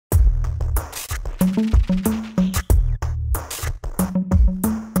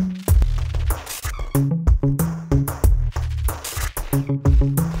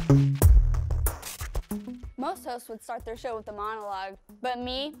Most hosts would start their show with a monologue, but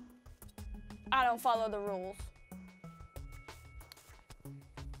me, I don't follow the rules.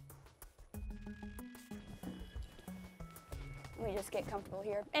 Let me just get comfortable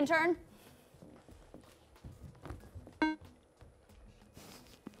here. Intern?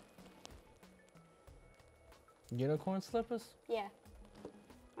 Unicorn slippers? Yeah.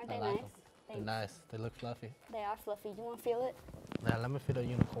 Aren't they I like nice? them. Thanks. They're nice. They look fluffy. They are fluffy. You want to feel it? Now let me feel a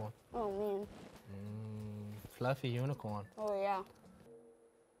unicorn. Oh, man. Fluffy unicorn. Oh, yeah.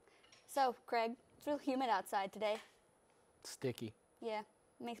 So, Craig, it's real humid outside today. Sticky. Yeah,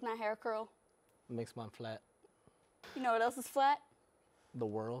 makes my hair curl. Makes mine flat. You know what else is flat? The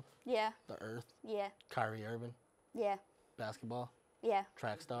world. Yeah. The earth. Yeah. Kyrie Irving. Yeah. Basketball. Yeah.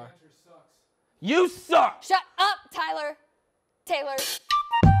 Track star. You suck! Shut up, Tyler. Taylor.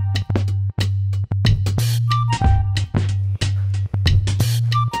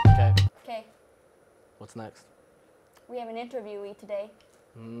 Okay. Okay. What's next? We have an interviewee today.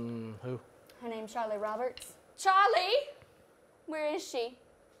 Who? Her name's Charlie Roberts. Charlie! Where is she?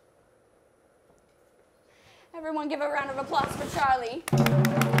 Everyone give a round of applause for Charlie.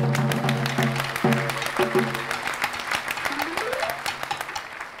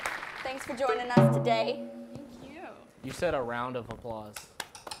 Thanks for joining us today. Thank you. You said a round of applause.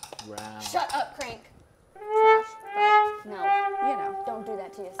 Round. Shut up, Crank. No, You know. don't do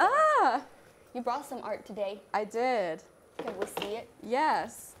that to yourself. Ah, You brought some art today. I did. Can we see it?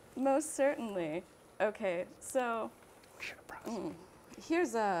 Yes, most certainly. Okay, so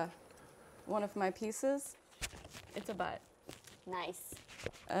here's one of my pieces. It's a butt. Nice.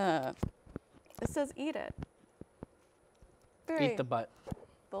 It says eat it. Very Eat the butt.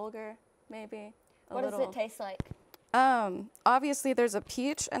 vulgar, maybe. What does it taste like? Obviously there's a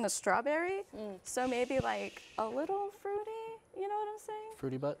peach and a strawberry, so maybe like a little fruity, you know what I'm saying?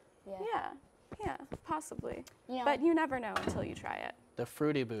 Fruity butt. Yeah, possibly. You know, But you never know until you try it. The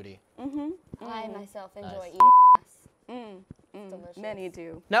fruity booty. I myself enjoy Nice. eating ass. Delicious. Many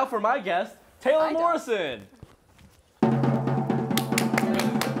do. Now for my guest, Taylor I don't. Morrison.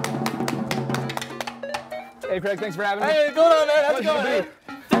 Hey Craig, thanks for having me. Hey, go on, man. How's it Pleasure going? to be Man?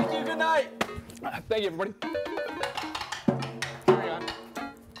 here. Thank you. Good night. Thank you, everybody. Carry on.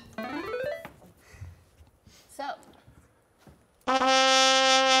 So,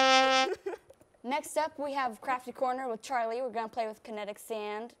 next up we have Crafty Corner with Charlie. We're gonna play with kinetic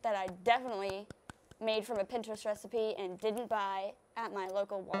sand that I definitely made from a Pinterest recipe and didn't buy at my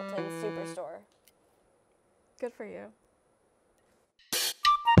local Walton Superstore. Good for you.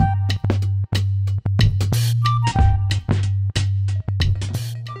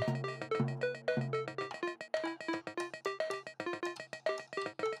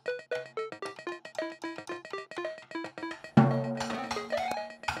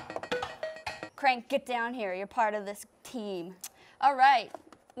 Crank, get down here. You're part of this team. All right,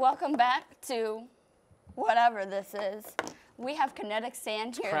 welcome back to whatever this is. We have kinetic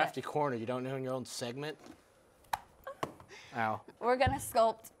sand here. Crafty corner. You don't know in your own segment. Ow. We're gonna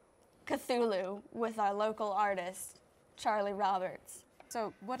sculpt Cthulhu with our local artist, Charlie Roberts.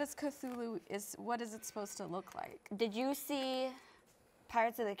 So what is Cthulhu, what is it supposed to look like? Did you see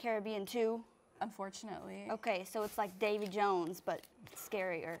Pirates of the Caribbean 2? Unfortunately. Okay, so it's like Davy Jones, but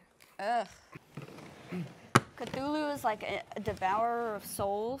scarier. Ugh. Cthulhu is like a devourer of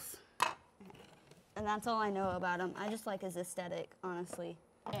souls, and that's all I know about him. I just like his aesthetic, honestly.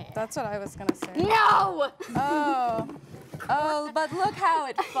 That's what I was gonna say. No! Oh, but look how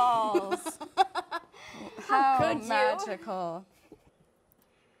it falls. How could you? magical.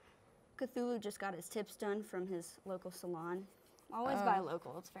 Cthulhu just got his tips done from his local salon. Always buy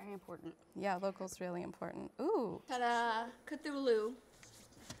local, it's very important. Yeah, local's really important. Ooh. Ta-da! Cthulhu.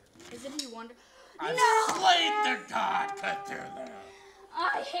 Isn't he wonderful? I've No! slayed the god Cthulhu.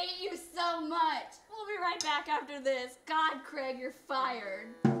 I hate you so much. We'll be right back after this. God, Craig, you're fired.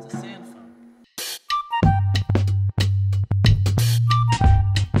 It's a sand phone.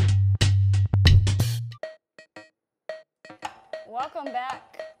 Welcome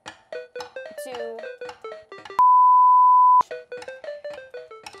back to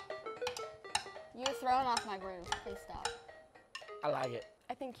You're throwing off my groove. Please stop. I like it.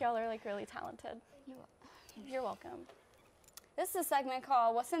 I think y'all are like really talented. You're welcome. This is a segment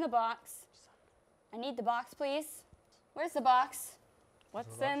called What's in the Box? I need the box, please. Where's the box?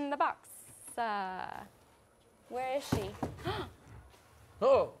 What's in the box? Where is she?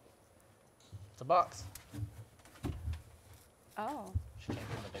 Oh. It's a box. Oh. She came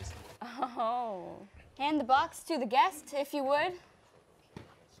from the basement. Oh. Hand the box to the guest, if you would.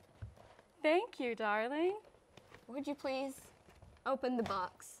 Thank you, darling. Would you please open the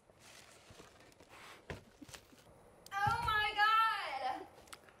box? Oh my God!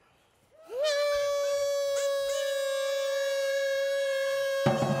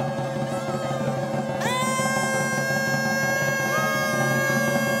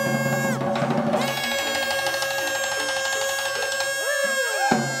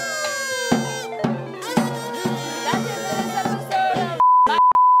 That's it for this episode of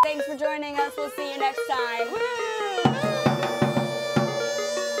Thanks for joining us. We'll see you next time. Woo!